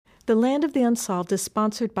The Land of the Unsolved is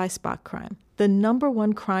sponsored by Spot Crime, the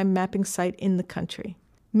 #1 crime mapping site in the country.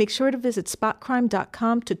 Make sure to visit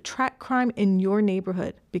spotcrime.com to track crime in your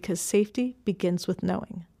neighborhood, because safety begins with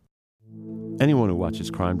knowing. Anyone who watches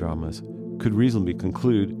crime dramas could reasonably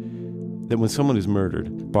conclude that when someone is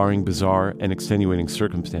murdered, barring bizarre and extenuating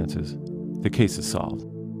circumstances, the case is solved.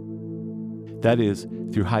 That is,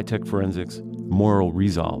 through high-tech forensics, moral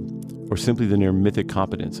resolve, or simply the near-mythic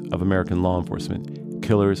competence of American law enforcement,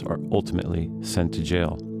 killers are ultimately sent to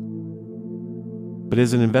jail. But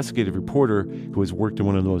as an investigative reporter who has worked in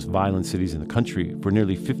one of the most violent cities in the country for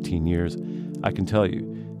nearly 15 years, I can tell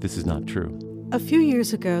you this is not true. A few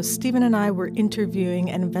years ago, Stephen and I were interviewing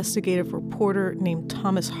an investigative reporter named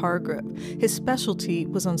Thomas Hargrove. His specialty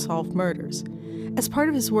was unsolved murders. As part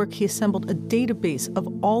of his work, he assembled a database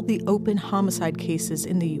of all the open homicide cases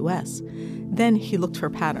in the U.S. Then he looked for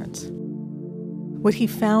patterns. What he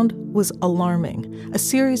found was alarming: a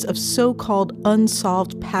series of so-called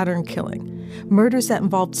unsolved pattern killing, murders that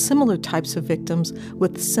involved similar types of victims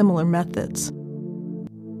with similar methods.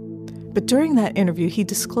 But during that interview, he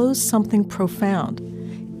disclosed something profound.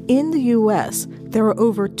 In the U.S., there are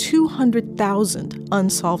over 200,000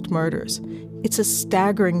 unsolved murders. It's a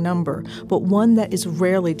staggering number, but one that is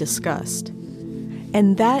rarely discussed.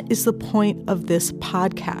 And that is the point of this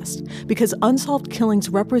podcast, because unsolved killings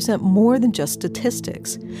represent more than just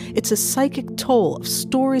statistics. It's a psychic toll of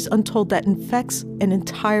stories untold that infects an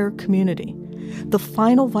entire community. The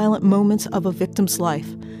final violent moments of a victim's life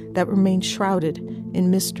that remain shrouded in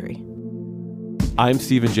mystery. I'm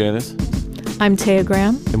Stephen Janis. I'm Taya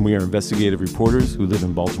Graham. And we are investigative reporters who live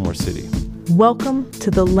in Baltimore City. Welcome to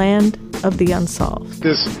the Land of the Unsolved.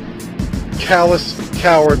 This callous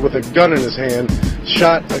coward with a gun in his hand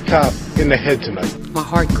shot a cop in the head tonight. My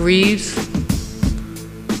heart grieves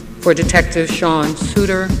for Detective Sean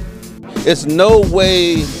Suter. It's no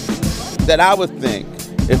way that I would think,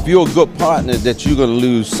 if you're a good partner, that you're going to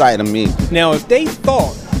lose sight of me. Now, if they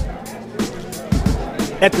thought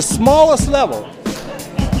at the smallest level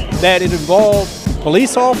that it involved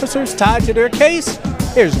police officers tied to their case,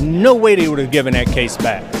 there's no way they would have given that case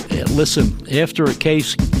back. Yeah, listen, after a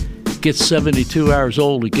case gets 72 hours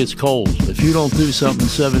old, it gets cold. If you don't do something in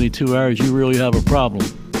 72 hours, you really have a problem.